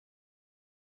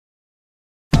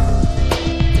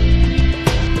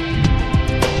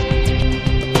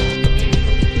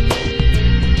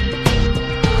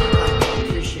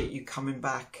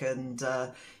and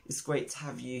it's great to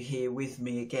have you here with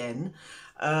me again.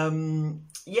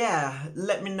 Yeah,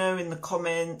 let me know in the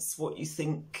comments what you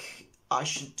think I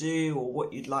should do, or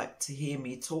what you'd like to hear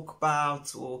me talk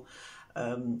about or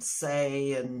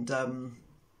say. And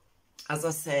as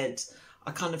I said,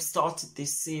 I kind of started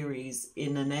this series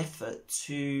in an effort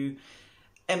to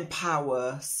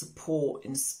empower, support,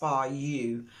 inspire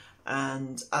you,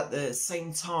 and at the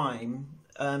same time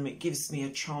it gives me a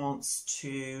chance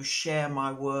to share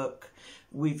my work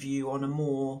with you on a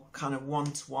more kind of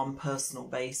one-to-one personal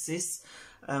basis,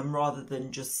 rather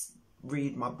than just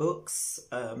read my books.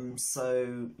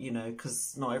 So, you know,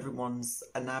 because not everyone's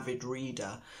an avid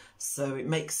reader, so it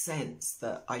makes sense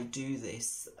that I do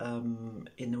this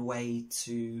in a way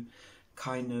to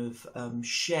kind of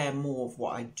share more of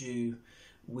what I do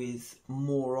with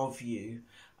more of you,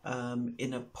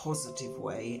 in a positive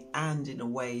way, and in a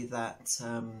way that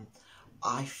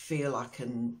I feel I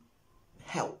can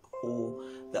help, or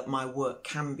that my work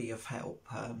can be of help.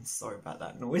 Sorry about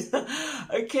that noise.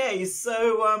 Okay,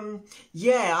 so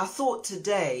yeah, I thought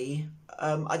today,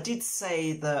 I did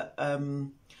say that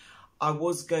I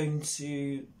was going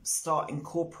to start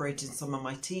incorporating some of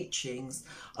my teachings.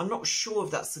 I'm not sure if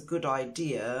that's a good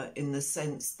idea, in the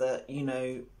sense that, you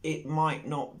know, it might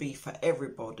not be for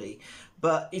everybody.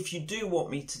 But if you do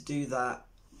want me to do that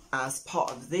as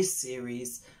part of this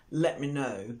series, let me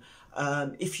know.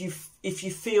 If you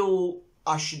feel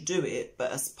I should do it,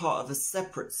 but as part of a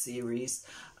separate series,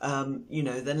 you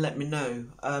know, then let me know.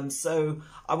 So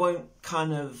I won't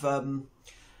kind of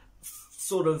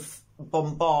sort of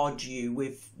bombard you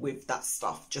with that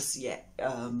stuff just yet.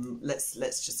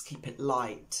 Let's just keep it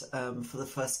light for the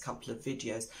first couple of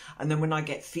videos, and then when I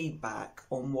get feedback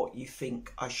on what you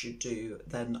think I should do,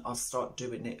 then I'll start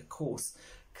doing it, of course,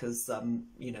 because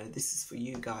you know, this is for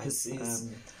you guys. This is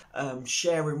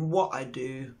sharing what I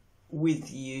do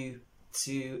with you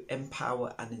to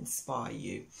empower and inspire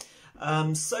you.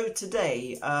 So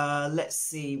today, let's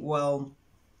see, well,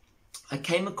 I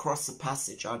came across a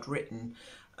passage I'd written.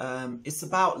 It's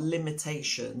about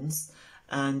limitations,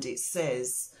 and it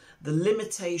says, the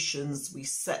limitations we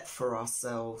set for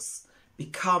ourselves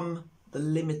become the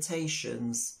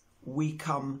limitations we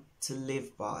come to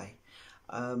live by.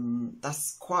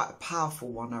 That's quite a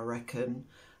powerful one, I reckon,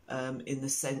 in the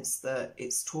sense that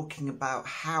it's talking about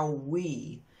how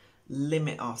we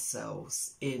limit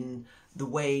ourselves in the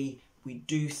way we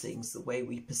do things, the way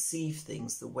we perceive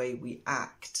things, the way we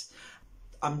act.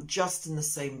 I'm just in the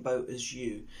same boat as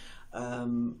you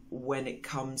when it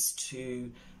comes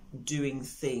to doing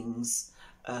things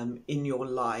in your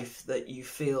life that you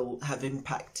feel have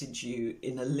impacted you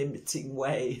in a limiting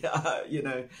way. You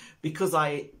know, because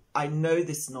I know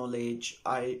this knowledge,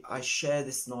 I share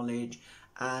this knowledge,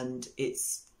 and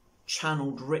it's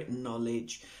channeled written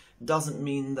knowledge, doesn't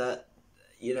mean that,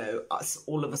 you know,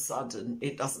 all of a sudden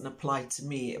it doesn't apply to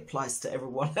me, it applies to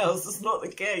everyone else. It's not the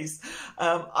case.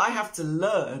 I have to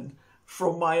learn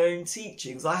from my own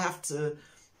teachings. I have to,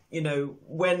 you know,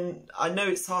 when I know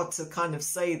it's hard to kind of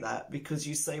say that, because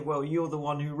you say, well, you're the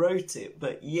one who wrote it,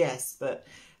 but yes, but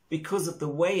because of the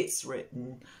way it's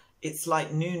written, it's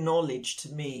like new knowledge to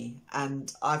me,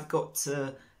 and I've got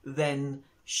to then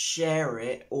share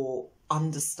it or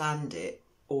understand it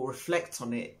or reflect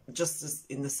on it just as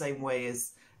in the same way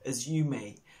as you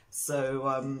may.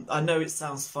 So I know it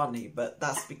sounds funny, but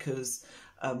that's because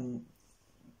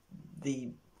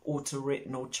the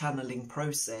auto-written or channeling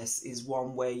process is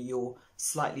one where you're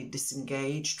slightly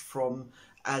disengaged from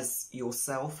as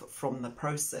yourself from the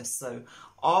process. So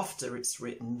after it's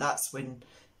written, that's when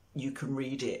you can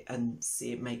read it and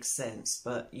see it makes sense.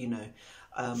 But you know,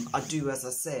 I do, as I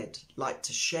said, like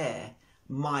to share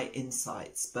my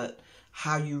insights, but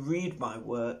how you read my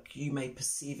work, you may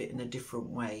perceive it in a different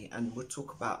way, and we'll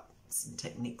talk about some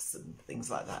techniques and things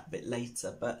like that a bit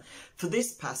later. But for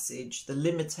this passage, the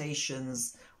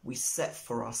limitations we set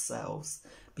for ourselves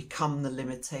become the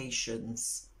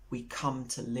limitations we come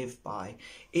to live by.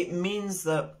 It means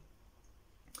that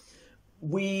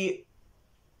we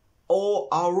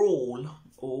are all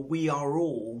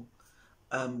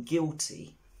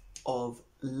guilty of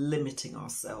limiting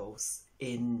ourselves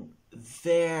in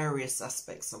various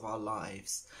aspects of our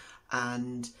lives.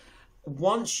 And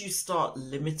once you start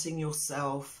limiting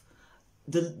yourself,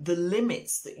 the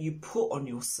limits that you put on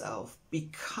yourself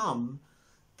become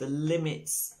the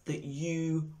limits that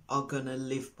you are going to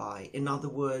live by. In other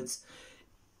words,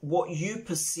 what you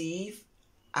perceive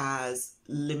as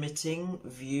limiting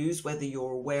views, whether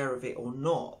you're aware of it or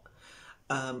not,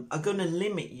 are going to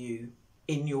limit you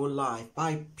in your life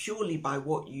purely by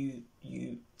what you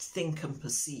think and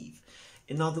perceive.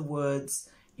 In other words,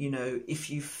 You know,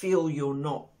 if you feel you're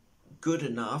not good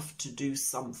enough to do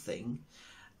something,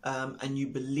 and you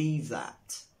believe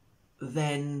that,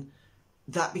 then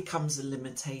that becomes a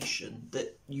limitation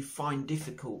that you find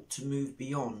difficult to move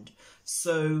beyond.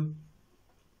 So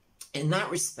in that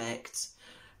respect,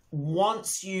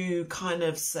 once you kind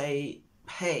of say,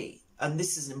 hey, and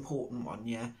this is an important one,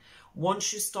 yeah,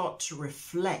 once you start to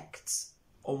reflect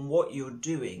on what you're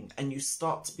doing and you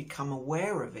start to become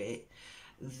aware of it,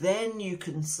 then you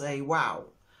can say, wow,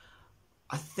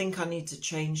 I think I need to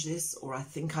change this, or I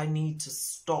think I need to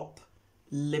stop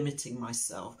limiting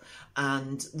myself.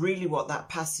 And really what that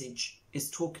passage is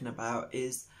talking about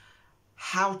is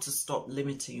how to stop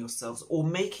limiting yourselves, or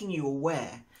making you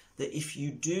aware that if you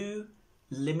do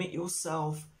limit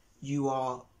yourself, you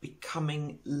are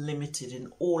becoming limited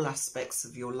in all aspects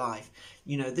of your life.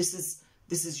 You know, this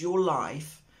is your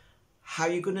life, how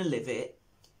you're going to live it.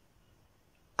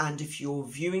 And if you're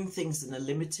viewing things in a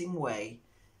limiting way,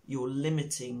 you're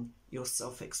limiting your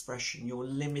self-expression, you're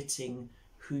limiting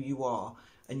who you are,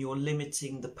 and you're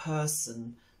limiting the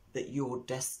person that you're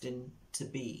destined to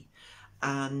be.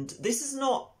 And this is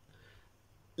not,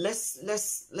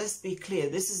 let's be clear,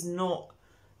 this is not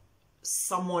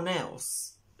someone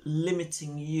else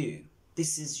limiting you.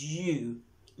 This is you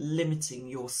limiting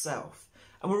yourself.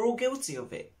 And we're all guilty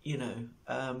of it, you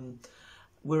know.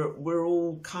 We're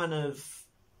all kind of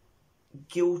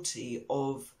guilty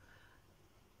of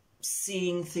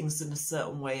seeing things in a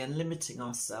certain way and limiting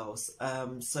ourselves.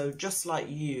 So just like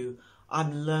you,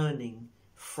 I'm learning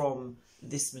from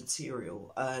this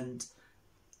material, and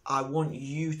I want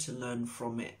you to learn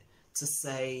from it, to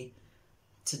say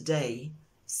today,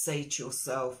 say to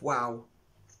yourself, wow,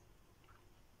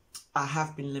 I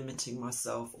have been limiting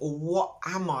myself, or what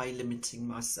am I limiting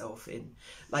myself in?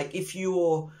 Like if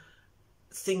you're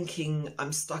thinking,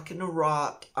 I'm stuck in a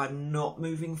rut, I'm not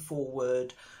moving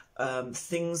forward,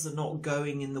 things are not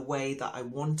going in the way that I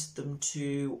wanted them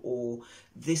to, or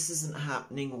this isn't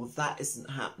happening, or that isn't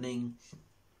happening,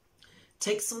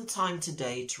 take some time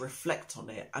today to reflect on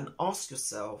it and ask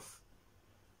yourself,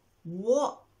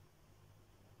 what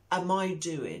am I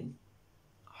doing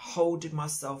holding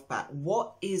myself back?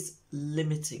 What is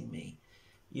limiting me?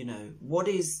 You know, what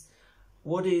is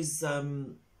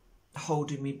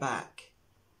holding me back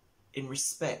in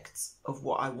respect of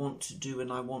what I want to do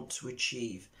and I want to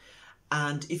achieve?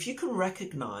 And if you can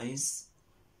recognize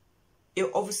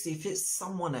it, obviously if it's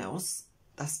someone else,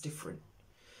 that's different.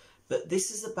 But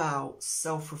this is about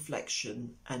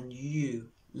self-reflection and you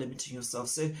limiting yourself.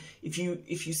 So if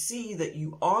you see that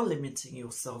you are limiting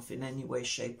yourself in any way,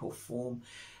 shape or form,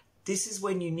 this is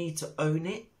when you need to own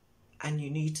it, and you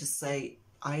need to say,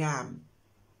 I am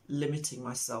limiting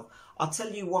myself. I'll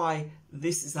tell you why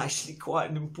this is actually quite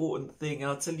an important thing.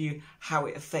 I'll tell you how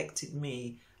it affected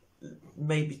me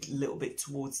maybe a little bit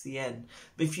towards the end.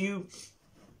 But if you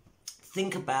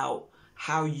think about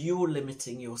how you're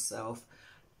limiting yourself,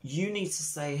 you need to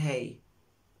say, hey,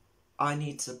 I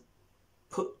need to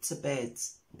put to bed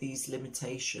these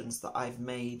limitations that I've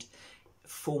made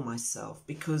for myself,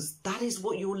 because that is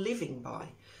what you're living by.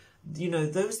 You know,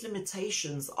 those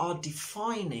limitations are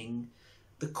defining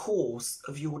the course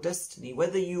of your destiny,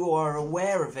 whether you are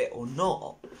aware of it or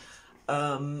not.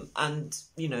 And,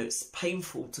 you know, it's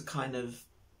painful to kind of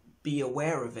be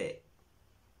aware of it,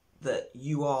 that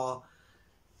you are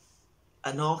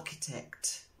an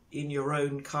architect in your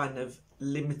own kind of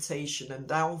limitation and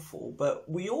downfall, but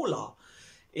we all are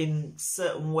in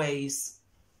certain ways,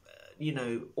 you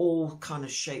know, all kind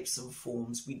of shapes and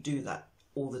forms. We do that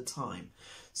all the time.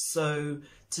 So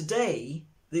today,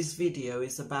 this video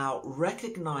is about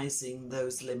recognizing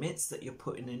those limits that you're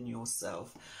putting in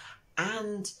yourself,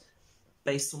 and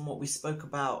based on what we spoke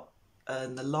about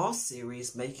in the last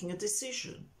series, making a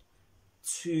decision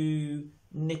to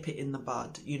nip it in the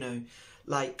bud. You know,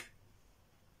 like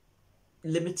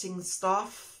limiting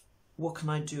stuff, what can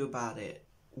I do about it?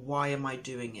 Why am I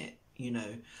doing it? You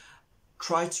know,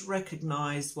 try to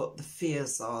recognize what the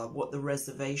fears are, what the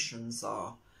reservations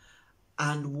are,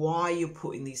 and why you're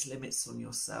putting these limits on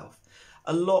yourself.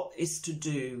 A lot is to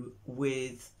do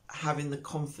with having the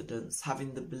confidence,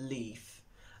 having the belief,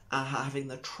 and having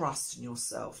the trust in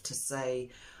yourself to say,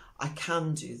 I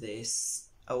can do this,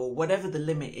 or whatever the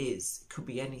limit is. It could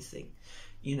be anything.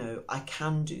 You know, I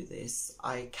can do this,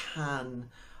 I can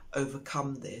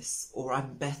overcome this, or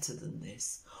I'm better than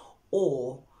this,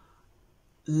 or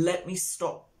let me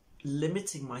stop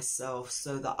limiting myself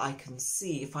so that I can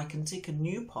see if I can take a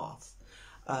new path.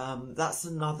 That's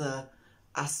another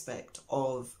aspect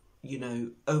of, you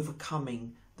know,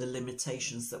 overcoming the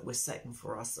limitations that we're setting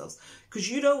for ourselves. Because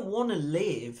you don't want to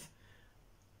live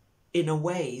in a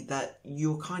way that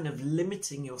you're kind of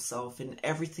limiting yourself in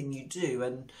everything you do.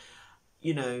 And,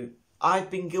 you know, I've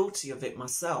been guilty of it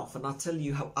myself, and I'll tell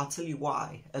you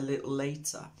why a little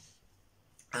later.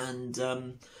 And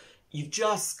you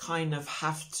just kind of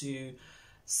have to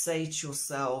say to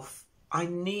yourself,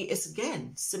 it's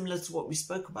again similar to what we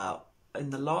spoke about in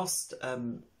the last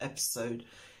episode.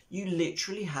 You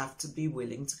literally have to be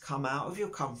willing to come out of your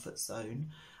comfort zone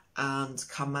and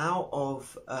come out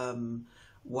of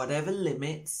whatever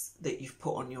limits that you've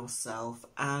put on yourself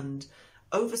and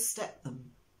overstep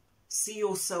them. See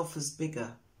yourself as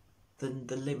bigger than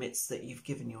the limits that you've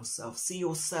given yourself. See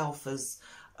yourself as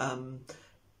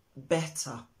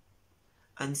better,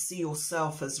 and see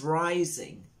yourself as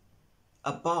rising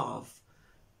above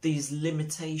these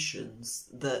limitations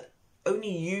that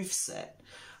only you've set.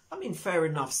 I mean, fair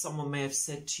enough, someone may have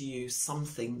said to you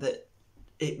something that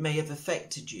it may have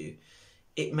affected you.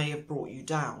 It may have brought you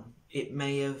down. It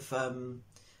may have,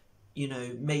 you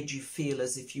know, made you feel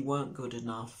as if you weren't good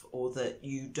enough, or that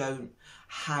you don't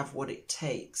have what it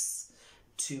takes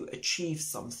to achieve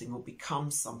something or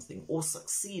become something or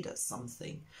succeed at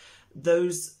something.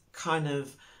 Those kind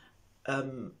of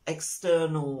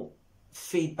external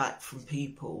feedback from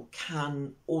people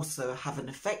can also have an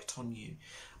effect on you.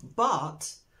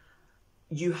 But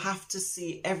you have to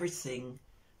see everything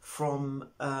from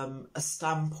a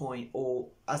standpoint, or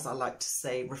as I like to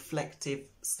say, reflective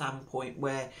standpoint,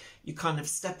 where you kind of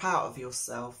step out of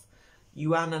yourself,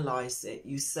 you analyse it,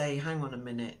 you say, hang on a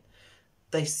minute,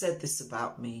 they said this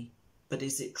about me, but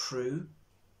is it true?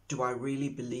 Do I really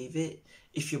believe it?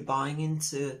 If you're buying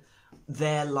into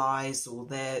their lies or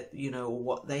their, you know, or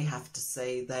what they have to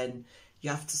say, then you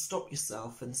have to stop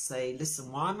yourself and say,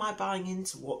 listen, why am I buying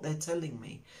into what they're telling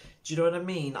me? Do you know what I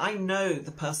mean? I know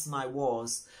the person I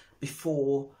was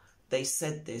before they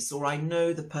said this, or I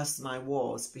know the person I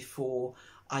was before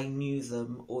I knew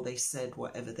them, or they said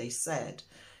whatever they said.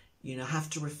 You know, have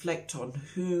to reflect on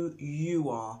who you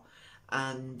are.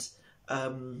 And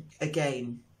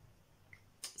again,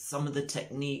 some of the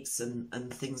techniques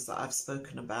and things that I've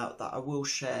spoken about that I will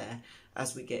share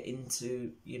as we get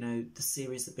into, you know, the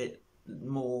series a bit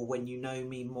more, when you know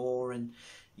me more and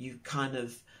you kind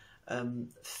of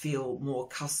feel more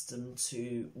accustomed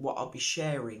to what I'll be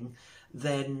sharing,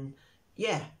 then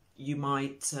yeah, you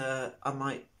might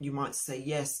say,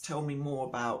 yes, tell me more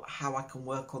about how I can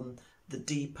work on the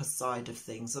deeper side of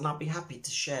things, and I'll be happy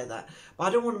to share that. But I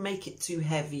don't want to make it too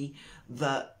heavy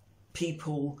that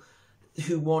people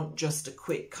who want just a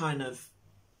quick kind of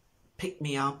pick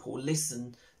me up or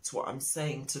listen to what I'm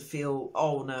saying to feel,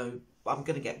 oh no, I'm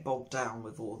going to get bogged down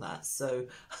with all that. So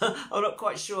I'm not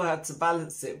quite sure how to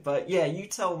balance it, but yeah, you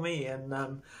tell me, and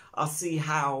I'll see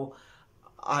how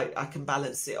I can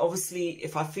balance it. Obviously,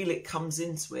 if I feel it comes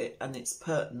into it and it's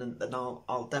pertinent, then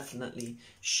I'll definitely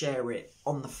share it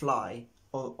on the fly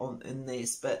in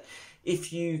this. But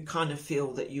if you kind of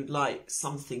feel that you'd like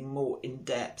something more in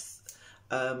depth,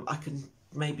 I can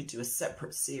maybe do a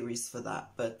separate series for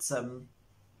that. But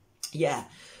yeah,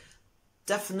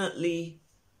 definitely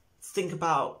think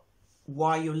about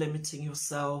why you're limiting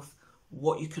yourself,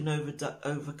 what you can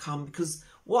overcome. Because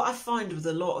what I find with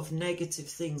a lot of negative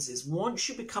things is once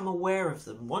you become aware of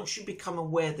them, once you become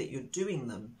aware that you're doing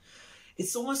them,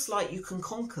 it's almost like you can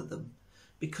conquer them,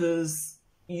 because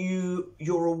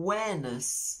your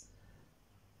awareness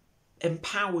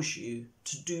empowers you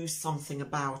to do something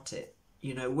about it.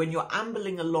 You know, when you're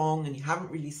ambling along and you haven't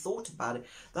really thought about it,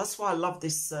 that's why I love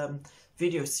this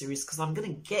video series, because I'm going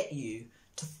to get you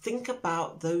to think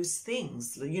about those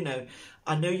things. You know,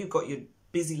 I know you've got your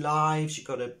busy lives, you've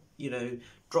got to, you know,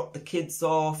 drop the kids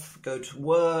off, go to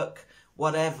work,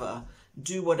 whatever,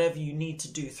 do whatever you need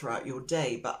to do throughout your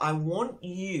day. But I want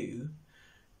you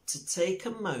to take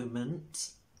a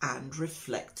moment and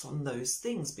reflect on those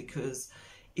things, because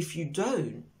if you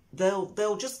don't,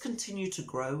 they'll just continue to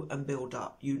grow and build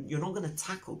up. You're not going to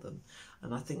tackle them.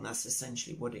 And I think that's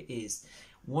essentially what it is.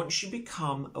 Once you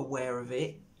become aware of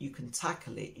it, you can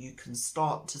tackle it. You can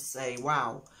start to say,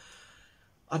 wow,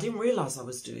 I didn't realize I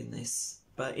was doing this,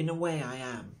 but in a way I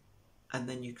am. And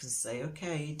then you can say,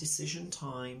 okay, decision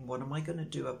time. What am I going to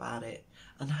do about it?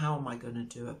 And how am I going to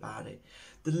do about it?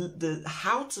 The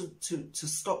how to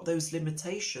stop those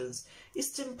limitations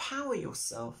is to empower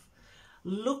yourself.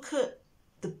 Look at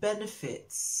the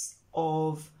benefits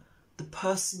of the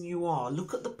person you are.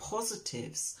 Look at the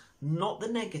positives, not the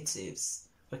negatives.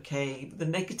 Okay, the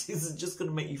negatives are just going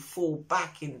to make you fall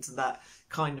back into that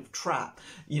kind of trap,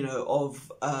 you know, of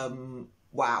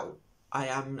wow,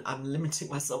 I'm limiting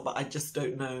myself, but I just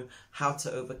don't know how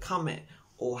to overcome it,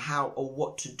 or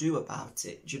what to do about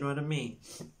it. Do you know what I mean?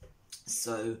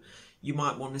 So you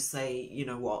might want to say, you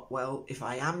know what, well, if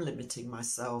I am limiting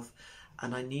myself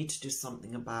and I need to do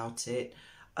something about it,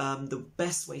 the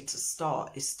best way to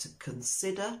start is to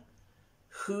consider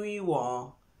who you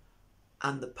are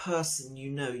and the person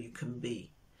you know you can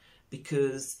be.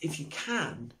 Because if you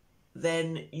can,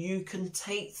 then you can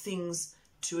take things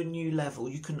to a new level.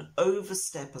 You can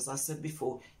overstep, as I said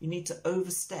before, you need to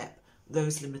overstep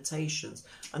those limitations.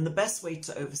 And the best way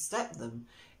to overstep them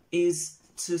is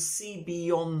to see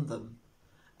beyond them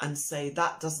and say,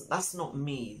 that's not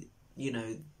me. You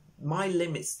know, my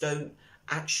limits don't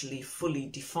actually fully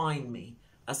define me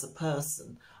as a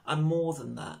person. I'm more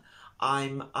than that.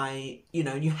 You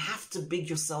know, you have to big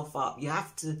yourself up. You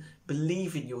have to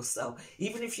believe in yourself.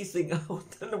 Even if you think, oh,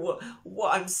 I don't know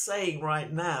what I'm saying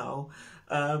right now.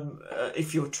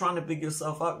 If you're trying to big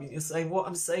yourself up and you're saying, what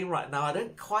I'm saying right now, I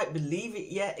don't quite believe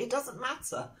it yet. It doesn't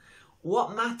matter.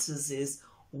 What matters is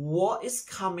what is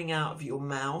coming out of your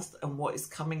mouth and what is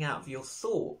coming out of your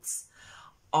thoughts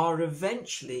are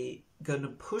eventually going to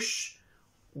push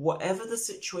whatever the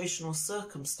situation or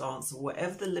circumstance or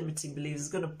whatever the limiting belief is,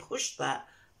 going to push that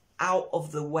out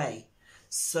of the way.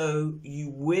 So you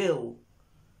will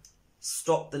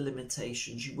stop the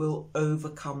limitations. You will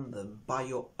overcome them by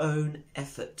your own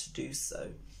effort to do so.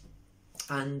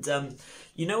 And,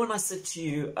 you know, when I said to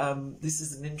you, this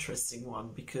is an interesting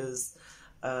one because,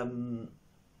 and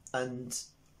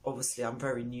obviously I'm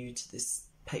very new to this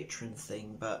Patreon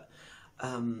thing, but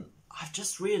I've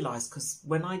just realised, because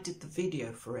when I did the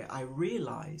video for it, I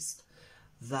realised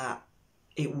that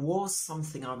it was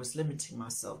something I was limiting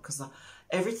myself, because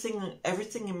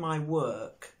everything in my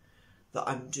work that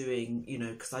I'm doing, you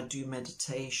know, because I do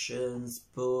meditations,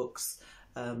 books,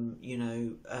 you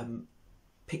know,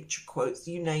 picture quotes,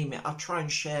 you name it, I try and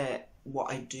share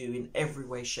what I do in every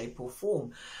way, shape or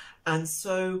form. And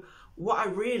so what I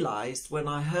realised when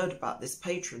I heard about this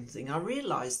Patreon thing, I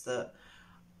realised that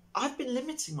I've been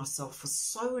limiting myself for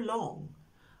so long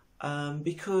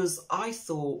because I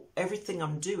thought everything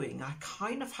I'm doing, I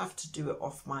kind of have to do it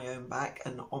off my own back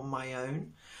and on my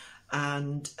own.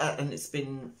 And it's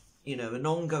been, you know, an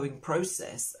ongoing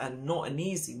process and not an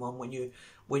easy one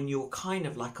when you're kind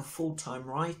of like a full-time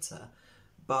writer,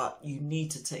 but you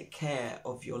need to take care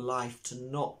of your life to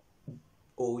not,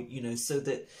 or, you know, so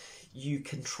that you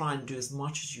can try and do as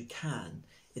much as you can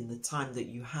in the time that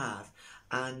you have.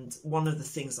 And one of the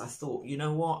things I thought, you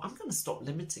know what, I'm going to stop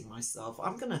limiting myself.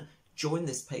 I'm going to join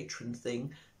this Patreon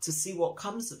thing to see what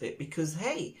comes of it. Because,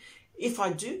 hey, if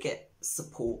I do get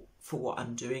support for what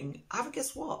I'm doing,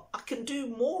 guess what? I can do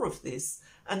more of this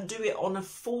and do it on a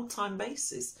full-time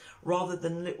basis rather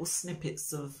than little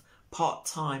snippets of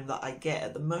part-time that I get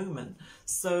at the moment.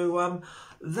 So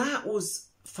that was,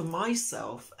 for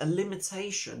myself, a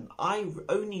limitation. I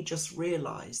only just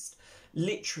realised,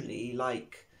 literally,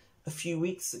 like a few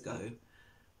weeks ago,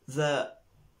 that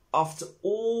after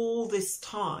all this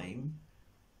time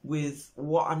with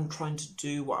what I'm trying to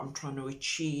do, what I'm trying to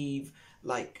achieve,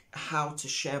 like how to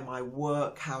share my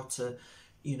work, how to,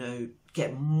 you know,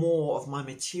 get more of my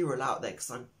material out there,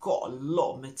 because I've got a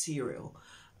lot of material,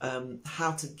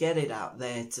 how to get it out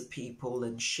there to people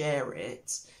and share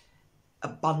it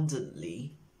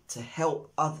abundantly to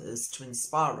help others, to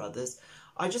inspire others.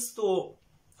 I just thought,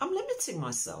 I'm limiting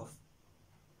myself,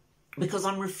 because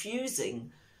I'm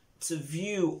refusing to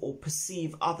view or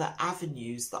perceive other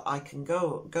avenues that I can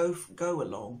go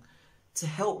along to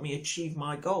help me achieve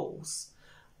my goals.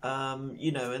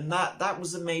 You know, and that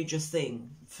was a major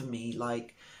thing for me,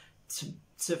 like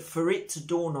for it to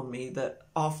dawn on me that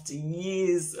after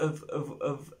years of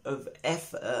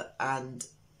effort and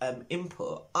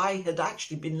input, I had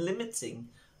actually been limiting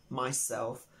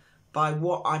myself by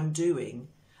what I'm doing,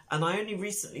 and I only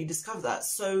recently discovered that.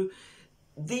 So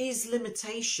these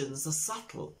limitations are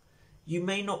subtle. You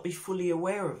may not be fully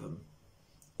aware of them,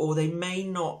 or they may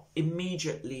not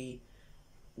immediately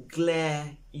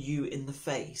glare you in the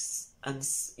face. And,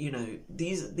 you know,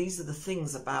 these are the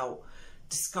things about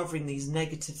discovering these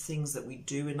negative things that we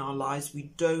do in our lives.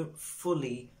 We don't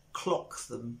fully clock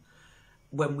them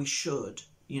when we should,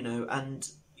 you know, and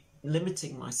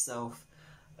limiting myself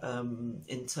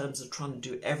in terms of trying to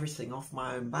do everything off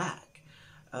my own back,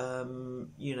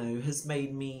 you know, has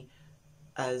made me,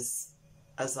 as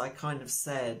I kind of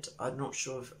said, I'm not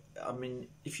sure if, I mean,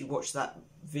 if you watch that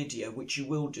video, which you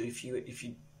will do if you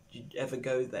ever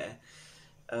go there,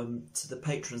 to the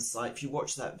Patreon site, if you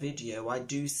watch that video, I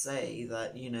do say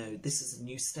that, you know, this is a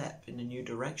new step in a new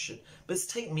direction, but it's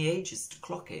taken me ages to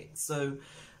clock it. So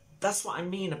that's what I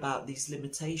mean about these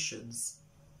limitations.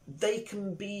 They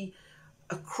can be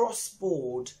across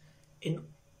board in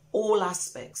all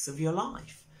aspects of your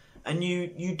life. and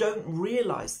you don't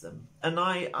realize them. And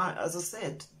I as I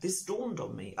said, this dawned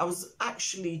on me. I was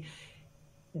actually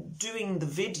doing the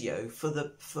video for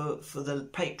the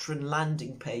patron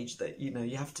landing page that, you know,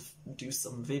 you have to do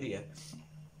some video,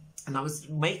 and I was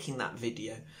making that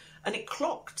video and it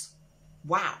clocked,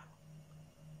 wow,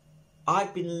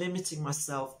 I've been limiting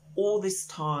myself all this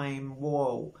time.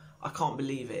 Whoa, I can't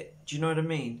believe it. Do you know what I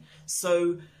mean?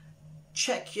 So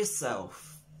check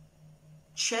yourself,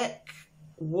 check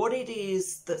what it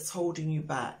is that's holding you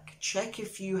back, check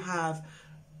if you have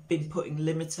been putting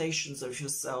limitations of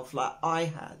yourself like I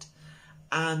had.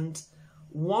 And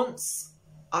once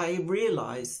I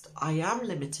realized I am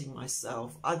limiting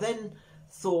myself, I then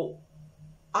thought,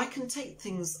 I can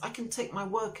take my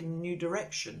work in a new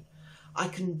direction. I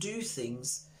can do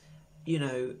things, you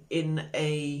know, in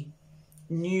a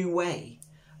new way.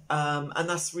 And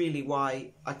that's really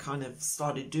why I kind of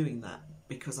started doing that,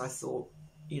 because I thought,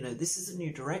 you know, this is a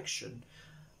new direction.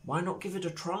 Why not give it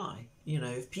a try? You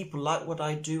know, if people like what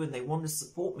I do and they want to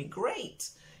support me, great.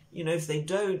 You know, if they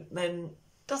don't, then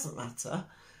it doesn't matter.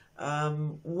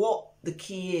 What the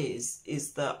key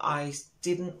is that I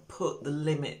didn't put the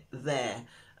limit there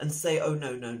and say, oh,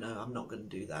 no, I'm not going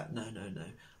to do that. No.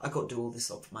 I got to do all this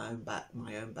off my own back,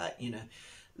 you know.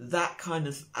 That kind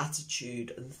of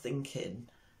attitude and thinking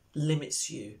limits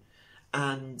you.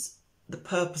 And the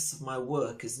purpose of my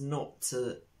work is not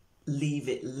to leave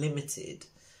it limited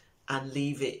and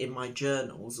leave it in my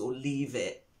journals or leave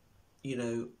it, you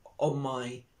know, on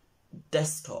my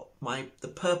desktop. The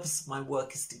purpose of my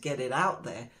work is to get it out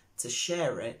there, to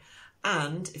share it.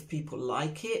 And if people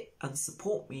like it and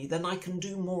support me, then I can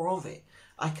do more of it.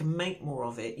 I can make more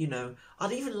of it. You know,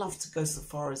 I'd even love to go so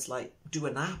far as like do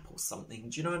an app or something.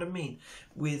 Do you know what I mean?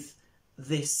 With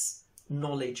this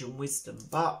knowledge and wisdom.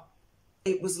 But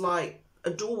it was like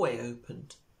a doorway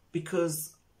opened,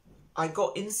 because I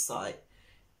got insight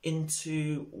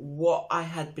into what I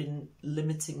had been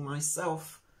limiting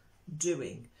myself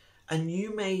doing. And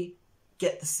you may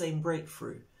get the same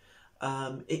breakthrough.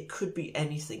 It could be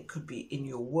anything. It could be in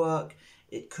your work.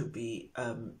 It could be,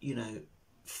 you know,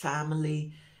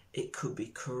 family. It could be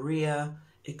career.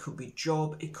 It could be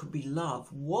job. It could be love.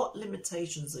 What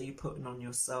limitations are you putting on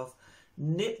yourself?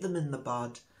 Nip them in the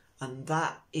bud. And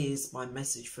that is my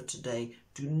message for today.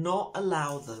 Do not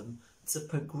allow them to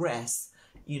progress,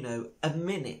 you know, a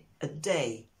minute, a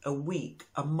day, a week,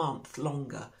 a month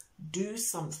longer. Do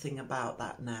something about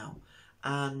that now.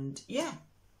 And yeah,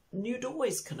 new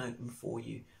doors can open for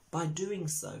you by doing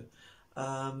so.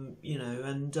 You know,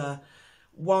 and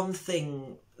one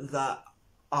thing that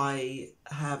I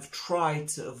have tried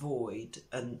to avoid,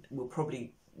 and will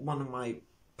probably, one of my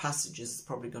passages is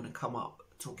probably going to come up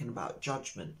talking about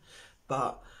judgment,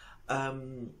 but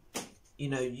you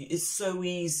know, it's so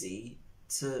easy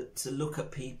to look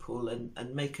at people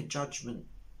and make a judgment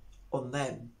on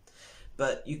them,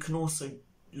 but you can also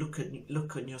look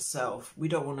on yourself. We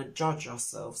don't want to judge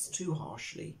ourselves too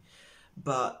harshly,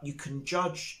 but you can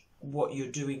judge what you're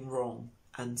doing wrong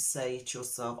and say to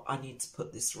yourself, I need to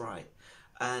put this right.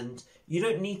 And you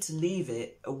don't need to leave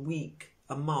it a week,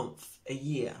 a month, a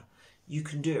year. You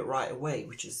can do it right away,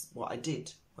 which is what I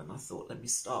did when I thought, let me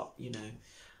start, you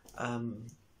know,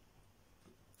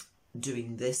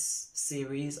 doing this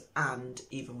series, and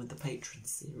even with the patron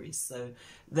series. So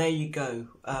there you go.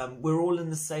 We're all in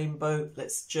the same boat.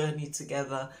 Let's journey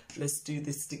together. Let's do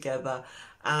this together.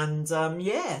 And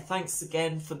yeah, thanks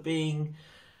again for being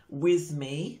with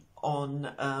me on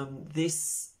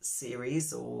this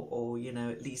series, or you know,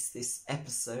 at least this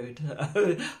episode.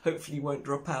 Hopefully won't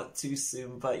drop out too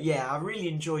soon, but yeah, I really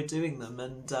enjoy doing them,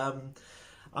 and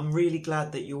I'm really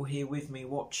glad that you're here with me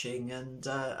watching. And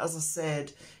as I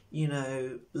said, you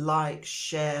know, like,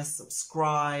 share,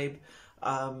 subscribe.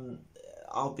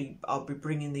 I'll be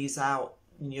bringing these out,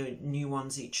 new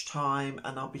ones each time,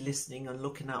 and I'll be listening and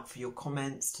looking out for your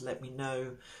comments to let me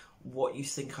know what you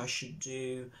think I should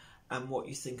do and what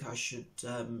you think I should,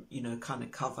 you know, kind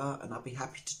of cover, and I'll be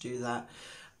happy to do that.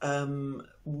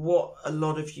 What a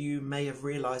lot of you may have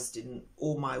realised in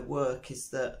all my work is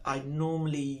that I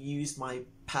normally use my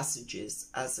passages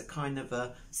as a kind of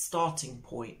a starting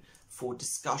point for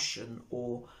discussion,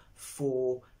 or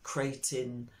for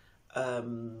creating,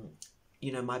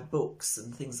 you know, my books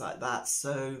and things like that.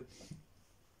 So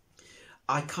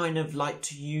I kind of like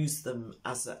to use them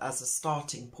as a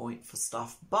starting point for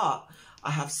stuff, but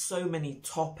I have so many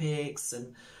topics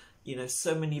and, you know,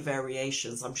 so many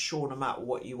variations. I'm sure no matter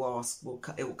what you ask,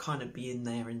 it will kind of be in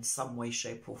there in some way,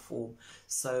 shape or form.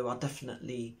 So I'll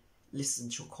definitely listen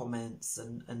to your comments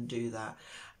and do that.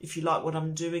 If you like what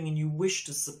I'm doing and you wish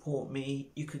to support me,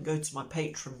 you can go to my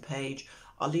Patreon page.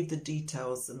 I'll leave the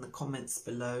details in the comments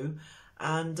below.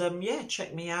 And yeah,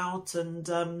 check me out.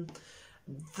 And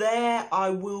there I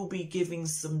will be giving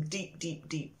some deep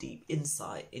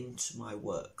insight into my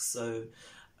work. So,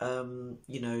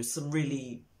 you know, some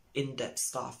really in-depth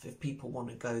stuff if people want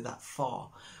to go that far.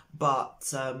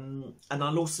 But, and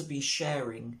I'll also be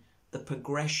sharing the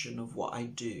progression of what I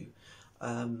do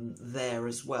there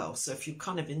as well. So if you're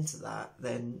kind of into that,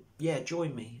 then yeah,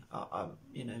 join me.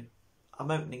 You know, I'm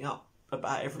opening up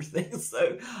about everything,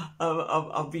 so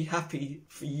I'll be happy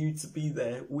for you to be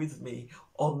there with me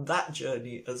on that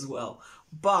journey as well.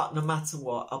 But no matter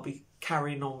what, I'll be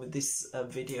carrying on with this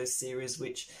video series,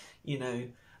 which, you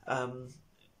know,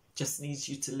 just needs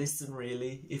you to listen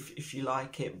really if you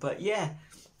like it. But yeah,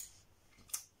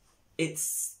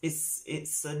 it's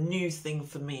a new thing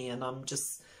for me, and I'm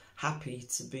just happy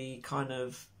to be kind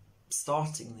of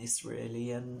starting this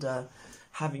really, and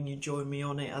having you join me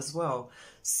on it as well.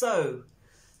 So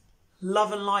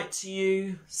love and light to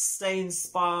you. Stay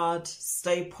inspired,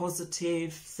 stay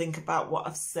positive, think about what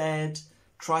I've said,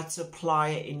 try to apply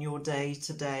it in your day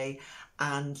today,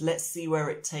 and let's see where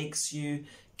it takes you.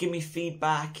 Give me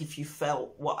feedback if you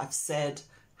felt what I've said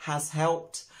has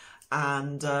helped.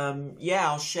 And yeah,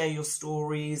 I'll share your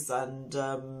stories, and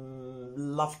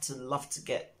love to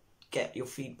get your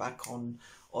feedback on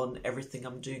everything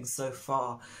I'm doing so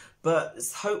far. But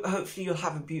hopefully you'll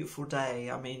have a beautiful day.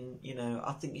 I mean, you know,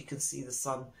 I think you can see the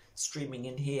sun streaming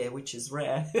in here, which is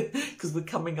rare because we're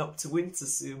coming up to winter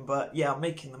soon. But yeah, I'm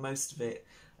making the most of it,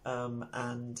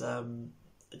 and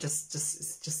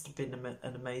it's just been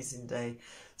an amazing day.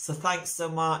 So thanks so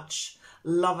much.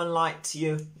 Love and light to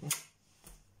you.